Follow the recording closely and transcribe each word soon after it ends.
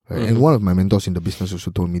Right? And one of my mentors in the business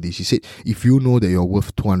also told me this. He said, if you know that you're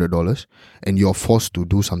worth $200 and you're forced to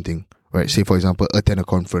do something, right? Say, for example, attend a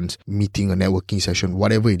conference, meeting, a networking session,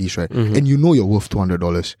 whatever it is, right? And you know you're worth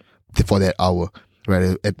 $200 for that hour,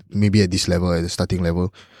 right? Maybe at this level, at the starting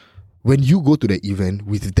level. When you go to the event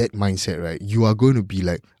with that mindset, right, you are going to be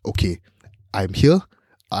like, okay, I'm here.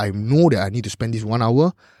 I know that I need to spend this 1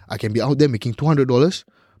 hour. I can be out there making $200,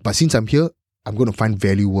 but since I'm here, I'm going to find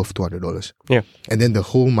value worth $200. Yeah. And then the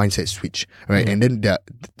whole mindset switch, right? And then there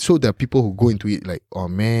are people who go into it like, oh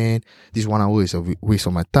man, this 1 hour is a waste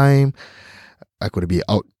of my time. I could be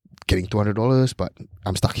out getting $200, but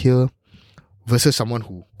I'm stuck here. Versus someone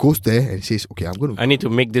who goes there and says, okay, I need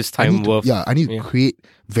to make this time worth. I need to create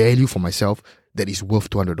value for myself that is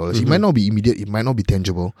worth $200. It might not be immediate, it might not be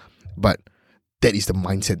tangible, but that is the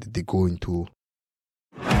mindset that they go into.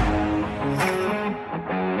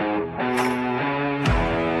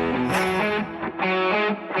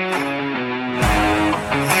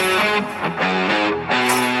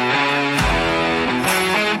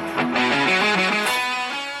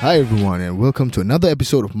 Hi everyone, and welcome to another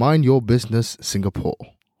episode of Mind Your Business Singapore.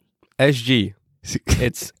 SG.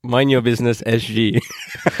 It's Mind Your Business SG.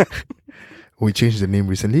 We changed the name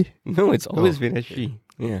recently? No, it's always been SG.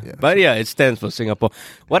 Yeah. But yeah, it stands for Singapore.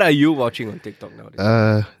 What are you watching on TikTok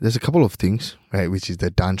nowadays? There's a couple of things, right, which is the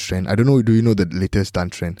dance trend. I don't know, do you know the latest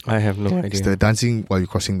dance trend? I have no idea. It's the dancing while you're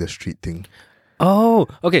crossing the street thing. Oh,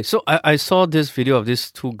 okay. So I saw this video of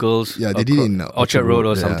these two girls. Yeah, they did it in Orchard Road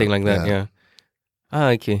or something like that. Yeah.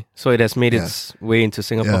 Ah, okay. So it has made its way into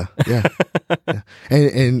Singapore. Yeah.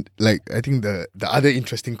 And like, I think the other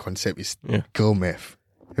interesting concept is girl math.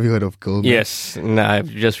 Have you heard of girl math? Yes. I've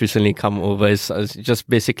just recently come over. It's just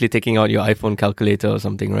basically taking out your iPhone calculator or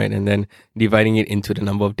something, right? And then dividing it into the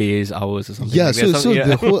number of days, hours or something. Yeah, like so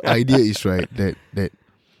the whole idea is, right, that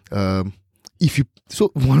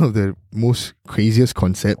one of the most craziest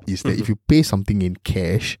concept is that if you pay something in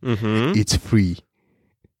cash, it's free.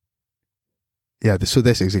 Yeah, so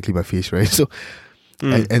that's exactly my face, right? So,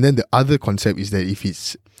 and then the other concept is that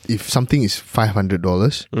if something is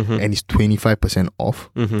 $500 and it's 25% off,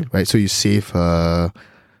 right? So you save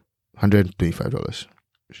 $125.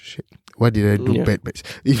 Shit, what did I do? Bad bets.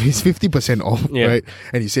 If it's 50% off, right,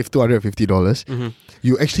 and you save $250,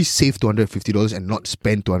 you actually save $250 and not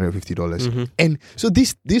spend $250. And so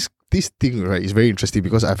this thing, right, is very interesting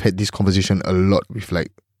because I've had this conversation a lot with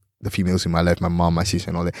like the females in my life, my mom, my sis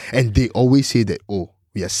and all that. And they always say that, oh,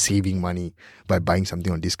 we are saving money by buying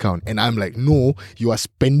something on discount. And I'm like, no, you are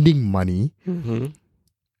spending money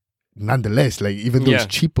nonetheless, like even though it's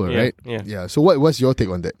cheaper, right? Yeah. So what's your take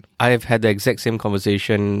on that? I've had the exact same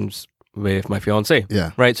conversations with my fiance.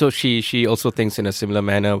 Yeah. Right. So she also thinks in a similar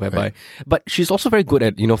manner whereby, but she's also very good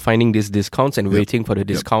at, finding these discounts and waiting for the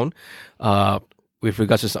discount. With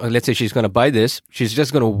regards to, let's say she's going to buy this, she's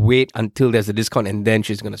just going to wait until there's a discount and then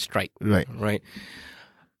she's going to strike. Right.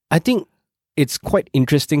 I think it's quite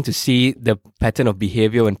interesting to see the pattern of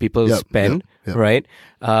behavior when people spend, right?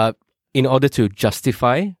 In order to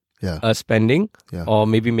justify spending or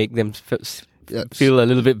maybe make them feel a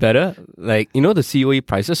little bit better. Like, the COE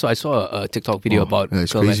prices. So I saw a TikTok video about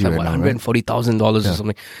crazy right now, $140,000 or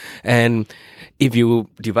something. And if you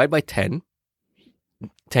divide by 10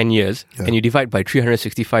 years, and you divide by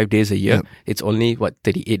 365 days a year, it's only,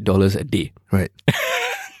 $38 a day. Right.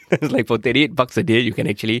 It's like for $38 a day, you can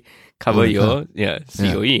actually cover your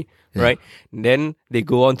COE, right? And then they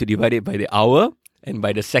go on to divide it by the hour and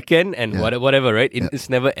by the second and whatever, right? It's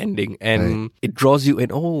never ending. And it draws you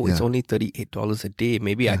in, it's only $38 a day.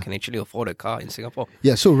 Maybe I can actually afford a car in Singapore.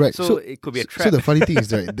 Yeah, so right. So it could be a trap. So the funny thing is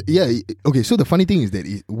that, so the funny thing is that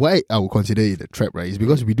why I would consider it a trap, right, is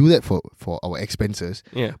because we do that for our expenses.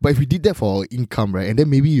 Yeah. But if we did that for our income, right, and then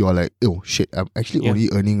maybe you're like, oh shit, I'm actually only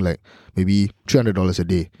earning like maybe $300 a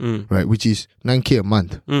day, right, which is $9,000 a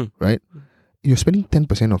month, right? You're spending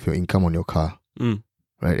 10% of your income on your car.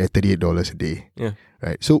 Right, at $38 a day. Yeah.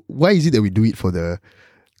 Right. So why is it that we do it for the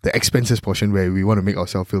expenses portion where we want to make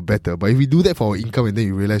ourselves feel better? But if we do that for our income and then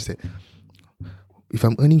you realize that if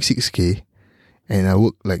I'm earning $6,000 and I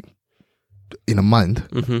work like in a month,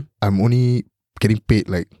 I'm only getting paid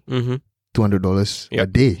like $200 a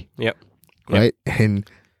day. Yep. Right? And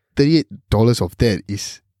 $38 of that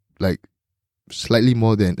is like slightly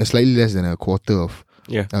less than a quarter of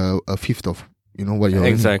a fifth of what you're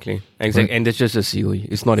exactly, right? And that's just a COE.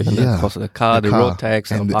 It's not even the cost of the car, the road tax,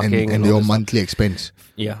 and the parking, and your monthly expense.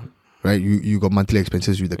 Yeah, right. You got monthly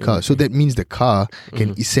expenses with the car, so that means the car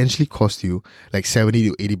can essentially cost you like $70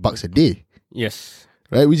 to $80 a day. Yes,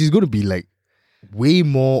 right, which is going to be like way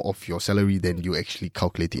more of your salary than you actually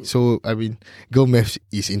calculate it. So I mean, girl math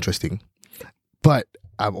is interesting, but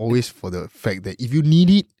I'm always for the fact that if you need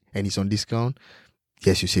it and it's on discount,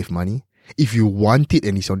 yes, you save money. If you want it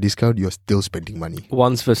and it's on discount, you're still spending money.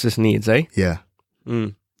 Wants versus needs, eh? Yeah.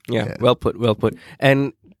 Yeah, well put.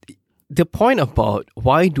 And the point about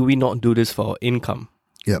why do we not do this for income?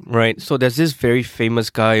 Yeah. Right. So there's this very famous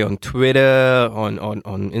guy on Twitter, on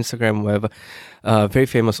Instagram, whatever, very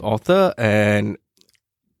famous author, and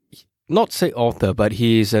not say author, but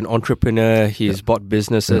he's an entrepreneur. He's bought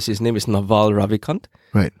businesses. His name is Naval Ravikant.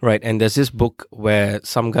 Right. Right. And there's this book where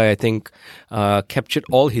some guy, I think, captured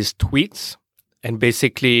all his tweets and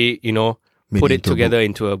basically, put it together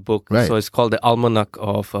into a book. Right. So it's called the Almanac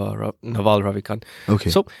of Naval Ravikant. Okay.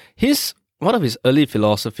 So one of his early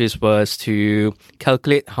philosophies was to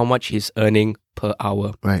calculate how much he's earning per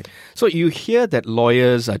hour. Right. So you hear that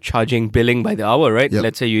lawyers are charging billing by the hour, right? Yep.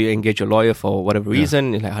 Let's say you engage a lawyer for whatever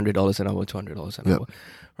reason, like $100 an hour, $200 an hour,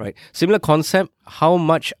 right? Similar concept. How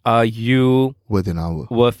much are you worth an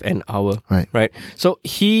hour? Right. So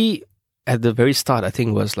he, at the very start, I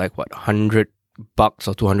think was like $100 or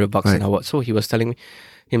 $200 an hour. So he was telling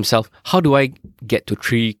himself, how do I get to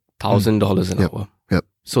 $3,000 an hour? Yep.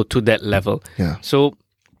 So to that level. Yeah. So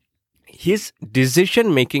his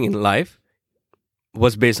decision making in life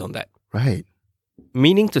was based on that. Right.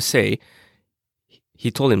 Meaning to say,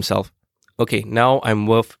 he told himself, okay, now I'm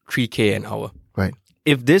worth $3,000 an hour. Right.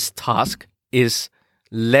 If this task is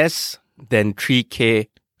less than $3,000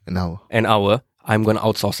 an hour, I'm going to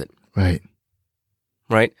outsource it.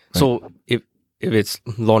 Right. So if it's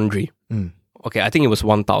laundry, okay, I think it was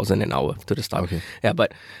 $1,000 an hour to the start. Okay. Yeah,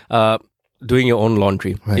 but doing your own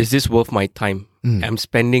laundry, is this worth my time? I'm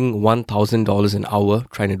spending $1,000 an hour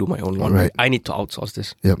trying to do my own laundry. Right. I need to outsource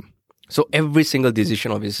this. Yep. So every single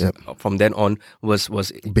decision of his from then on was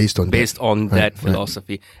based on that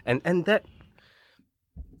philosophy, and that,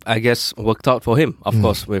 I guess, worked out for him. Of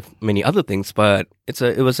course, with many other things, but it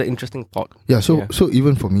was an interesting thought. Yeah. So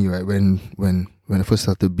even for me, right, when I first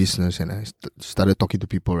started business and I started talking to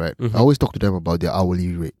people, right, I always talk to them about their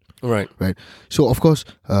hourly rate. Right. So of course,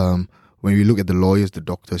 when we look at the lawyers, the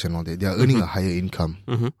doctors and all that, they are earning a higher income,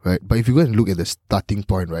 right? But if you go and look at the starting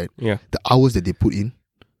point, right, the hours that they put in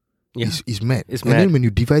is mad. It's and mad. then when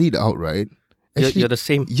you divide it out, right, actually, you're the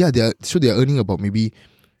same. Yeah, they are earning about maybe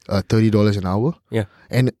 $30 an hour. Yeah.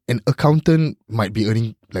 And an accountant might be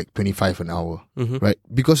earning like $25 an hour, right?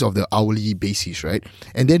 Because of the hourly basis, right?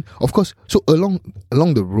 And then, of course, so along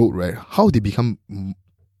the road, right, how they become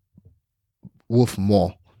worth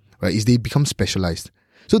more, right, is they become specialized.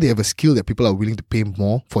 So they have a skill that people are willing to pay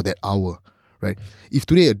more for that hour, right? If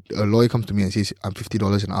today a lawyer comes to me and says, I'm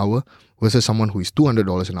 $50 an hour versus someone who is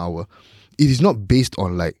 $200 an hour, it is not based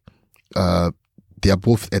on like, they are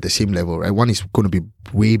both at the same level, right? One is going to be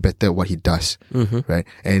way better at what he does, right?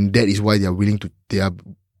 And that is why they are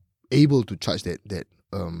able to charge that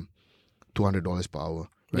 $200 per hour,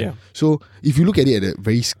 right? Yeah. So if you look at it at a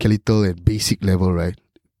very skeletal and basic level, right,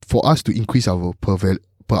 for us to increase our per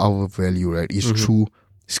hour value, right, is through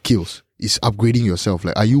skills. Is upgrading yourself.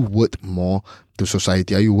 Like, are you worth more to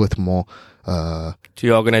society? Are you worth more to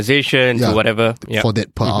your organization, to whatever, for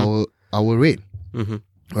that per hour rate,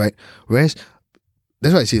 right? Whereas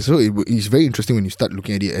that's why I say, so it's very interesting when you start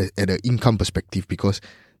looking at it at an income perspective, because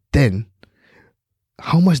then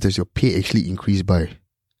how much does your pay actually increase by,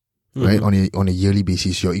 right? On a yearly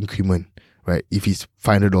basis, your increment, right? If it's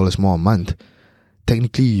 $500 more a month,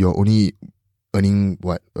 technically you're only earning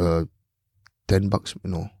what, $10?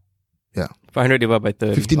 No. Yeah. 500 divided by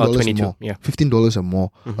 30. $15 more. Yeah. $15 or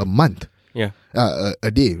more a month. Yeah.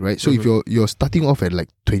 A day, right? So if you're starting off at like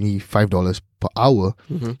 $25 per hour,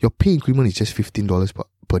 your pay increment is just $15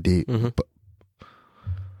 per day.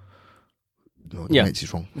 No, the maths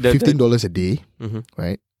is wrong. $15 a day,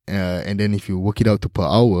 right? And then if you work it out to per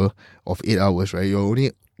hour of 8 hours, right, you're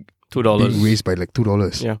only $2 being raised by like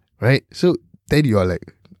 $2. Yeah. Right? So then you are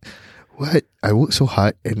like, what? I work so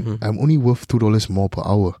hard and I'm only worth $2 more per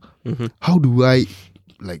hour. How do I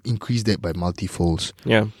like increase that by multi-folds?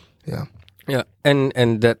 Yeah.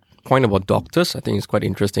 And that point about doctors, I think is quite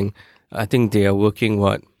interesting. I think they are working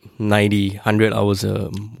 90, 100 hours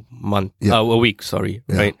a month, a week,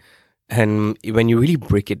 right? And when you really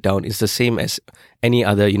break it down, it's the same as any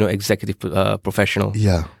other, executive professional.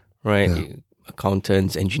 Yeah. Right? Yeah.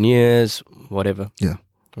 Accountants, engineers, whatever. Yeah.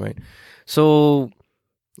 Right. So,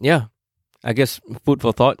 yeah, I guess food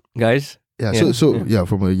for thought, guys. Yeah. So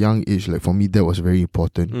from a young age, like for me, that was very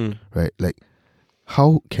important, right? Like,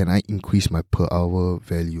 how can I increase my per hour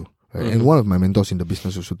value? Right? And one of my mentors in the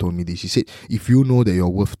business also told me this. He said, if you know that you're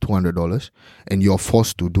worth $200 and you're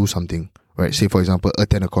forced to do something, right? Say, for example,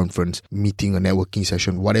 attend a conference, meeting, a networking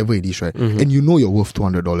session, whatever it is, right? And you know you're worth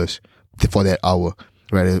 $200 for that hour.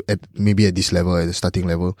 right? Maybe at this level, at the starting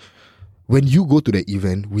level. When you go to the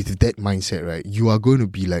event with that mindset, right, you are going to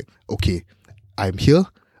be like, okay, I'm here.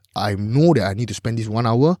 I know that I need to spend this 1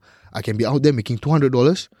 hour. I can be out there making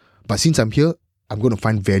 $200, but since I'm here, I'm going to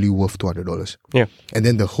find value worth $200. Yeah. And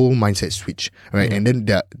then the whole mindset switch, right? And then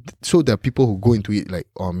there are people who go into it like,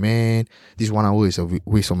 oh man, this 1 hour is a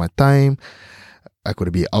waste of my time. I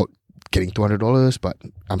could be out getting $200, but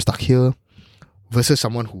I'm stuck here. Versus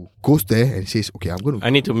someone who goes there and says, okay, I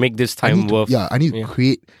need to make this time worth. I need to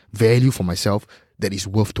create value for myself that is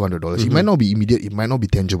worth $200. It might not be immediate, it might not be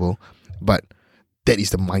tangible, but that is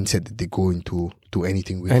the mindset that they go into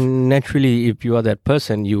anything with. And naturally, if you are that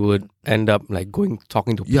person, you would end up like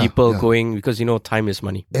talking to people, because time is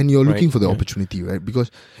money. And you're looking for the opportunity, right?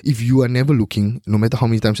 Because if you are never looking, no matter how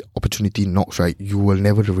many times opportunity knocks, right, you will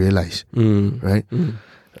never realize, right?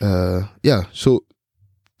 So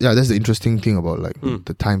that's the interesting thing about like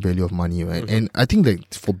the time value of money, right? And I think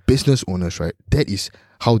that for business owners, right, that is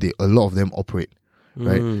how a lot of them operate,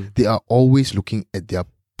 right? They are always looking at their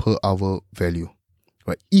per hour value.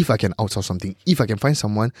 Right? If I can outsource something, if I can find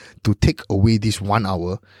someone to take away this 1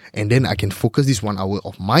 hour and then I can focus this 1 hour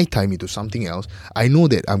of my time into something else, I know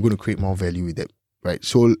that I'm going to create more value with that. Right?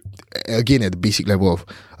 So again, at the basic level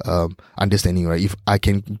of understanding, right? If I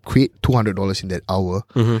can create $200 in that hour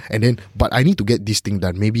and then, but I need to get this thing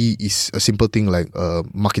done. Maybe it's a simple thing like a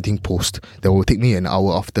marketing post that will take me an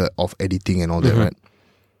hour of editing and all that, right?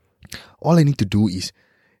 All I need to do is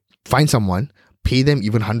find someone, pay them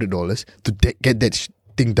even $100 to get that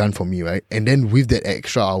thing done for me, right? And then with that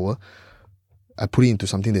extra hour, I put it into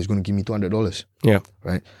something that's going to give me $200. Yeah.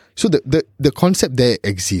 Right? So the concept there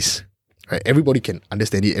exists, right? Everybody can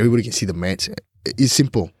understand it. Everybody can see the maths. It's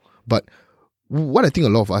simple. But what I think a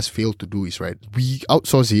lot of us fail to do is, right, we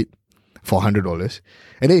outsource it for $100.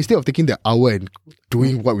 And then instead of taking the hour and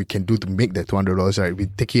doing what we can do to make that $200, right, we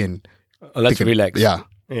take it and... let's relax.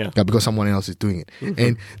 Yeah, because someone else is doing it.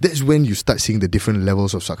 And that's when you start seeing the different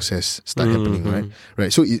levels of success start happening, right?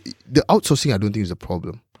 Right. So the outsourcing, I don't think is a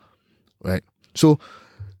problem, right? So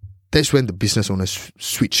that's when the business owner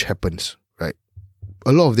switch happens, right?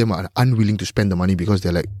 A lot of them are unwilling to spend the money because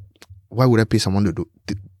they're like, why would I pay someone to do...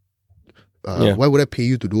 Why would I pay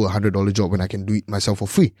you to do $100 job when I can do it myself for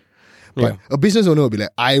free? But a business owner will be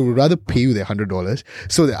like, I would rather pay you the $100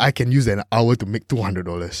 so that I can use an hour to make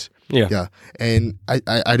 $200. Yeah. And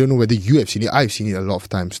I don't know whether you have seen it. I've seen it a lot of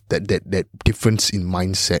times, that difference in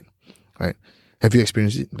mindset, right? Have you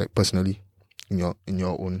experienced it, like, personally in your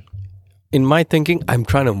own? In my thinking, I'm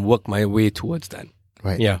trying to work my way towards that.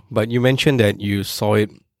 Right. Yeah. But you mentioned that you saw it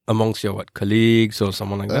amongst your colleagues or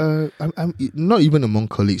someone like that? I'm not even among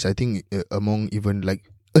colleagues. I think among even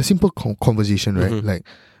like a simple conversation, right? Like,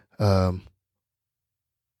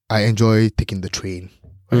 I enjoy taking the train,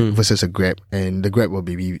 right, versus a Grab, and the Grab will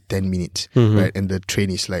be maybe 10 minutes, right, and the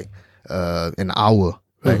train is like an hour,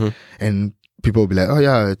 right, and people will be like, oh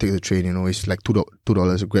yeah, I take the train, it's like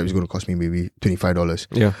 $2. A Grab is going to cost me maybe $25.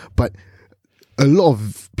 Yeah, but a lot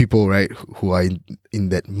of people, right, who are in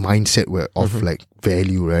that mindset of like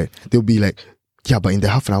value, right, they'll be like, yeah, but in the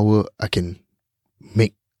half an hour I can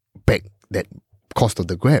make back that cost of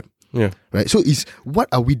the Grab. Yeah. Right. So what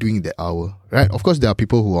are we doing that hour? Right. Of course, there are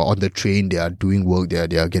people who are on the train. They are doing work. They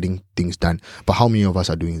are getting things done. But how many of us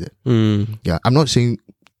are doing that? Yeah. I'm not saying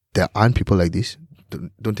there aren't people like this.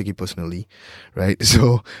 Don't take it personally, right?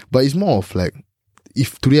 So, but it's more of like,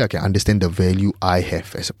 if today I can understand the value I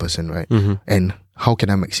have as a person, right, and how can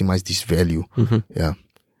I maximize this value? Yeah.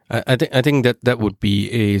 I think that would be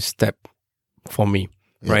a step for me,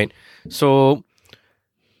 right? So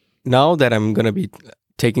now that I'm gonna be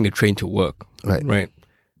taking the train to work, right?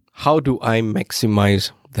 How do I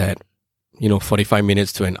maximize that, 45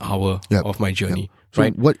 minutes to an hour of my journey, So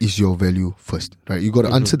right? what is your value first, right? You got to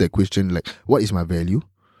answer that question, like, what is my value,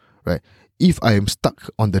 right? If I am stuck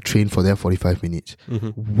on the train for that 45 minutes,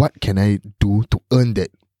 what can I do to earn that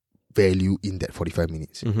value in that 45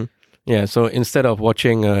 minutes? Yeah, so instead of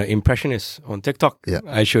watching Impressionists on TikTok,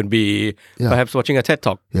 I should be perhaps watching a TED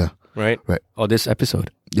Talk. Right? Or this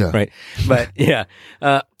episode. Right. But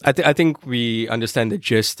I think we understand the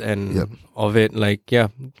gist and of it. Like,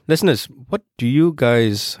 listeners, what do you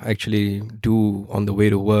guys actually do on the way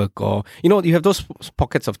to work? Or, you have those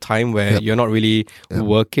pockets of time where you're not really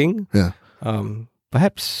working.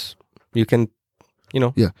 Perhaps you can,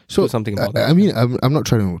 do something about that. I mean, I'm not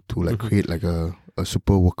trying to like create like a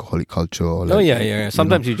super workaholic culture or like,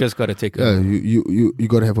 sometimes you just gotta take you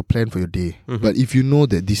gotta have a plan for your day. But if you know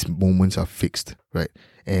that these moments are fixed, right,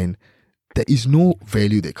 and there is no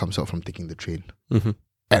value that comes out from taking the train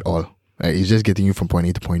at all, right? It's just getting you from point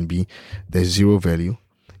A to point B. There's zero value.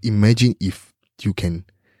 Imagine if you can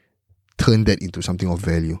turn that into something of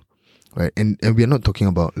value, right? And we are not talking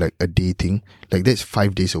about like a day thing. Like that's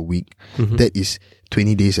 5 days a week. That is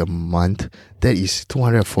 20 days a month. That is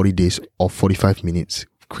 240 days of 45 minutes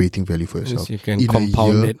creating value for yourself. You can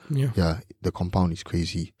compound it. Yeah, the compound is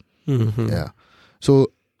crazy. Yeah.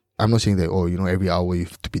 So I'm not saying that, every hour you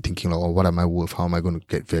have to be thinking like, what am I worth? How am I going to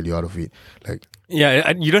get value out of it? Like,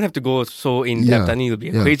 yeah, you don't have to go so in depth. I think you'll be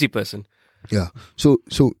a crazy person. Yeah. So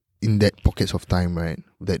in that pockets of time, right,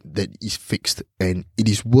 that is fixed and it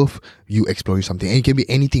is worth you exploring something. And it can be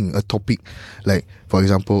anything, a topic. Like, for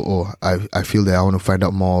example, I feel that I want to find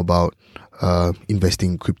out more about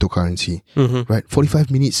investing in cryptocurrency. Right?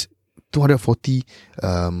 45 minutes, 240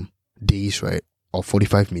 days, right? Or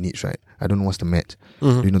 45 minutes, right? I don't know what's the math.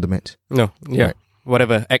 Do you know the math? No. Yeah. Right.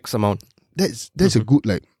 Whatever, X amount. That's a good,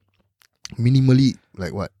 like, minimally,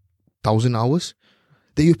 like what, 1,000 hours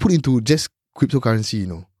that you put into just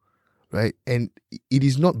cryptocurrency, right? And it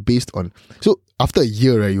is not based on... So, after a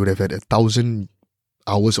year, right, you would have had 1,000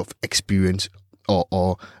 hours of experience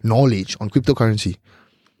or knowledge on cryptocurrency.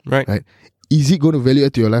 Right? Is it going to value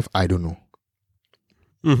add to your life? I don't know.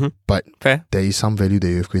 But fair. There is some value that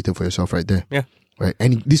you have created for yourself right there. Yeah. Right?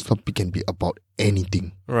 And this topic can be about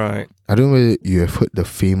anything. Right. I don't know whether you have heard the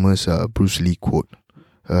famous Bruce Lee quote.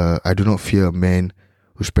 I do not fear a man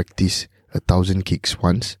who's practiced 1,000 kicks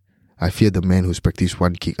once. I fear the man who's practiced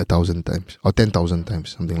one kick 1,000 times or 10,000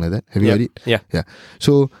 times, something like that. Have you heard it? Yeah.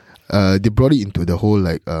 So they brought it into the whole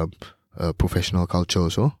like professional culture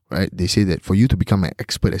also, right? They say that for you to become an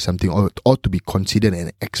expert at something or to be considered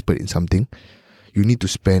an expert in something, you need to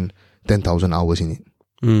spend 10,000 hours in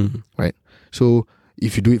it, right? So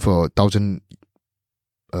if you do it for 1,000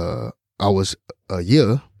 hours a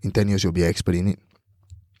year, in 10 years you'll be an expert in it.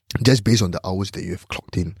 Just based on the hours that you have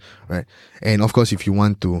clocked in, right? And of course, if you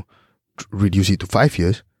want to reduce it to 5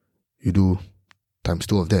 years, you do times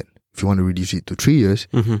 2 of that. If you want to reduce it to 3 years,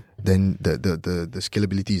 then the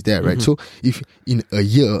scalability is there, right? So if in a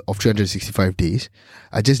year of 365 days,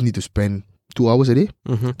 I just need to spend 2 hours a day,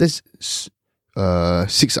 that's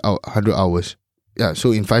 600 hours. Yeah,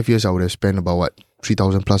 so in 5 years, I would have spent about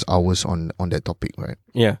 3,000 plus hours on that topic, right?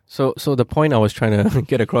 Yeah. So the point I was trying to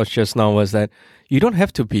get across just now was that you don't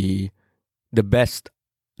have to be the best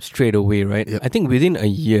straight away, right? Yep. I think within a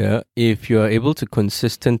year, if you are able to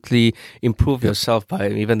consistently improve yourself by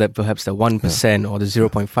even that perhaps the 1% or the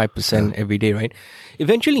 0.5% every day, right?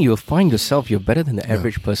 Eventually you'll find yourself you're better than the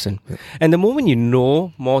average person. Yeah. And the moment you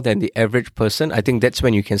know more than the average person, I think that's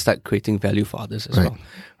when you can start creating value for others as well.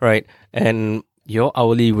 Right? And your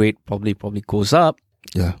hourly rate probably goes up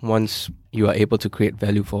once you are able to create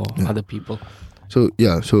value for other people. So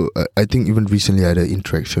I think even recently I had an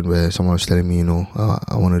interaction where someone was telling me,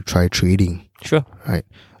 I want to try trading. Sure. Right.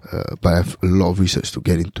 But I have a lot of research to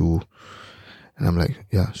get into. And I'm like,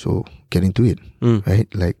 so get into it.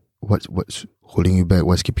 Right? Like, what's holding you back?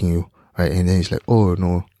 What's keeping you? Right? And then it's like, oh,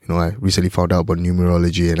 no, I recently found out about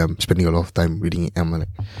numerology and I'm spending a lot of time reading it. And I'm like,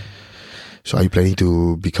 so are you planning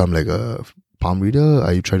to become like a palm reader?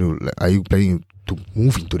 Are you planning to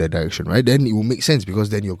move into that direction, right? Then it will make sense because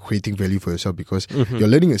then you're creating value for yourself because you're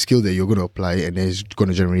learning a skill that you're going to apply and then it's going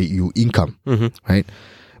to generate you income, right?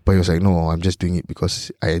 But you're like, no, I'm just doing it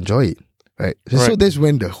because I enjoy it, right? So that's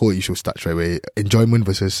when the whole issue starts, right? Where enjoyment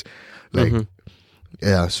versus like,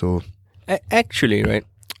 so. Actually, right,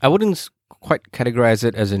 I wouldn't quite categorize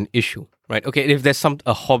it as an issue, right? Okay, if there's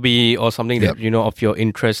a hobby or something that, of your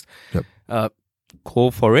interest, go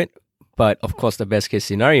for it. But of course, the best case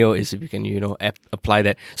scenario is if you can, apply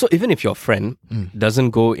that. So even if your friend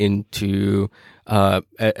doesn't go into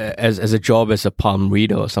as a job as a palm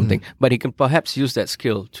reader or something, but he can perhaps use that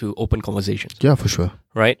skill to open conversations. Yeah, for sure.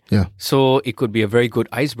 Right? Yeah. So it could be a very good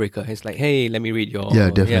icebreaker. It's like, hey, let me read your...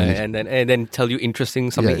 Yeah, definitely. And then tell you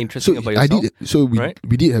something interesting about yourself.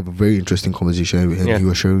 We did have a very interesting conversation and you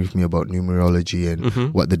were sharing with me about numerology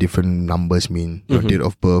and what the different numbers mean, your date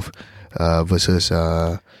of birth versus...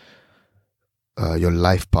 your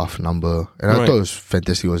life path number, and I thought it was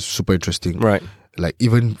fantastic. It was super interesting, right? Like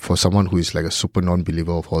even for someone who is like a super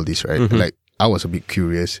non-believer of all this, right? Like I was a bit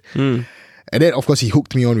curious, and then of course he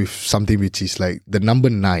hooked me on with something which is like the number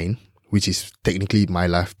 9, which is technically my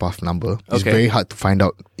life path number. It's very hard to find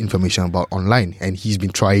out information about online, and he's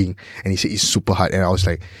been trying, and he said it's super hard, and I was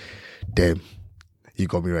like, damn. You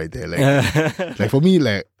got me right there. Like, like for me,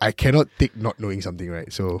 like I cannot take not knowing something,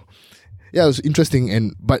 right? So, yeah, it was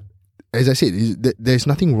interesting, but as I said, there's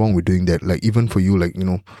nothing wrong with doing that. Like even for you, like,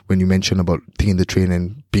 when you mentioned about taking the train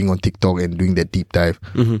and being on TikTok and doing that deep dive,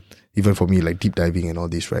 even for me, like deep diving and all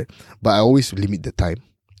this, right? But I always limit the time.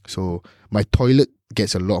 So my toilet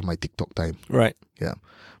gets a lot of my TikTok time. Right. Yeah.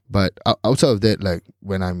 But outside of that, like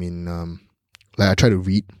when I'm in, like I try to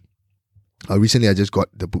read. Recently, I just got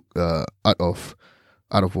the book Art of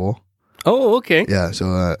War. Oh, okay. Yeah, so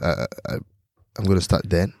I'm gonna start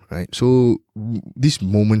that, right? So these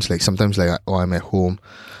moments, like sometimes, like I'm at home,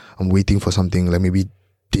 I'm waiting for something, like maybe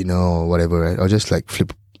dinner or whatever, right? I'll just like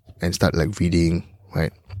flip and start like reading,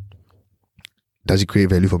 right? Does it create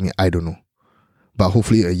value for me? I don't know, but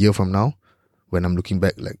hopefully a year from now, when I'm looking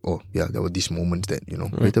back, like, oh yeah, there were these moments that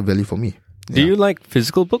created value for me. Do you like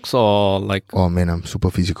physical books or like? Oh man, I'm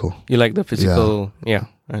super physical. You like the physical? Yeah,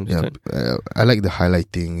 I understand. Yeah, I like the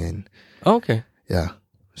highlighting and. Oh, okay. Yeah.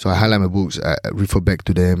 So I highlight my books, I refer back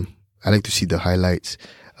to them. I like to see the highlights.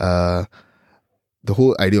 The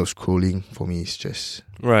whole idea of scrolling for me is just...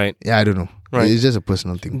 Right. Yeah, I don't know. Right. It's just a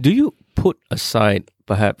personal thing. Do you put aside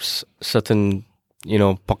perhaps certain,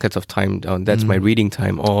 pockets of time down? That's my reading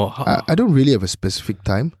time, or... I don't really have a specific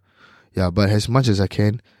time. Yeah, but as much as I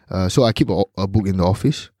can. So I keep a book in the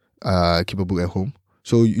office. I keep a book at home.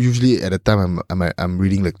 So usually at a time I'm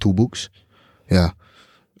reading like 2 books. Yeah.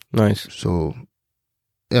 Nice. So,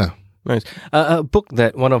 yeah. Nice. A book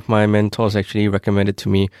that one of my mentors actually recommended to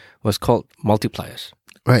me was called Multipliers.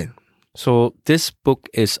 Right. So this book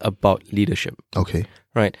is about leadership. Okay.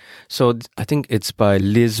 Right. So I think it's by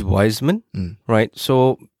Liz Wiseman. Right.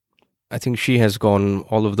 So I think she has gone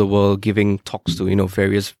all over the world giving talks to,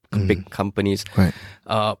 various big companies. Right.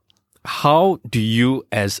 How do you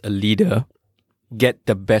as a leader get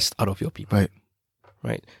the best out of your people? Right.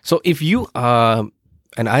 Right. So if you are...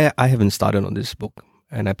 And I haven't started on this book,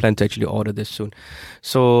 and I plan to actually order this soon.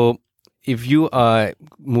 So if you are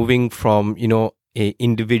moving from, a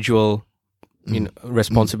individual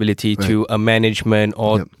responsibility to a management,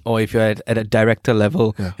 or if you're at a director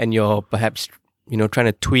level and you're perhaps, trying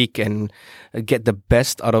to tweak and get the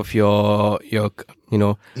best out of your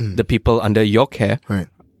the people under your care, right.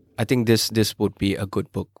 I think this would be a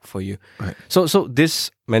good book for you. Right. So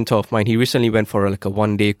this mentor of mine, he recently went for like a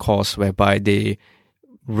 1-day course whereby they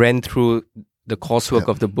ran through the coursework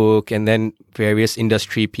of the book, and then various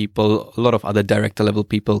industry people, a lot of other director level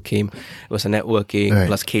people came. It was a networking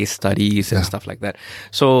plus case studies and stuff like that.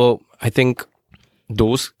 So I think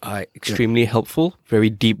those are extremely helpful,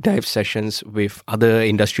 very deep dive sessions with other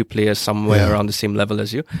industry players somewhere around the same level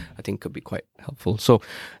as you. I think could be quite helpful. So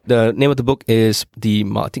the name of the book is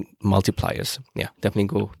Multipliers. Yeah, definitely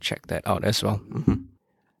go check that out as well. Mm-hmm.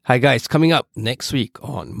 Hi guys, coming up next week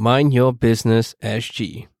on Mind Your Business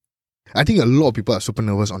SG. I think a lot of people are super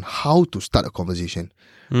nervous on how to start a conversation,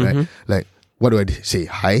 right? Like, what do I say?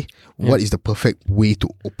 Hi. What is the perfect way to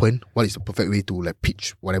open? What is the perfect way to like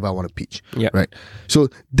pitch whatever I want to pitch? Right. So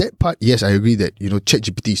that part, yes, I agree that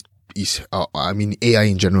ChatGPT is AI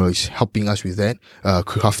in general is helping us with that,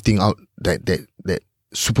 crafting out that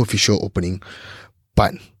superficial opening.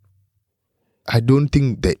 But I don't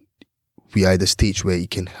think that we are at the stage where it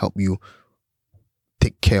can help you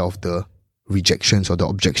take care of the rejections or the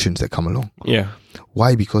objections that come along. Yeah.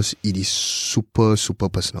 Why? Because it is super, super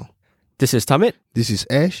personal. This is Tahmid. This is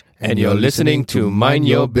Ash. And you're listening to Mind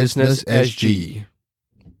Your Business SG.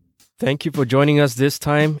 Thank you for joining us this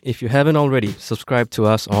time. If you haven't already, subscribe to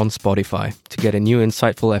us on Spotify to get a new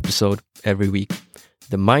insightful episode every week.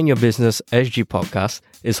 The Mind Your Business SG podcast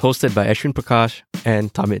is hosted by Ashwin Prakash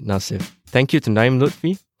and Tahmid Nasif. Thank you to Naim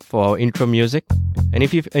Lutfi for our intro music. And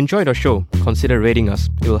if you've enjoyed our show, consider rating us.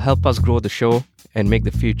 It will help us grow the show and make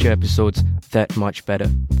the future episodes that much better.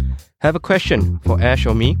 Have a question for Ash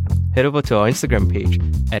or me? Head over to our Instagram page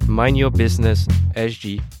at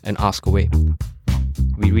MindYourBusinessSG and ask away.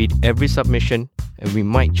 We read every submission and we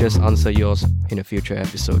might just answer yours in a future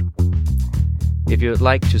episode. If you would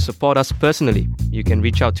like to support us personally, you can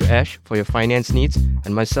reach out to Ash for your finance needs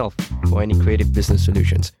and myself for any creative business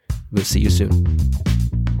solutions. We'll see you soon.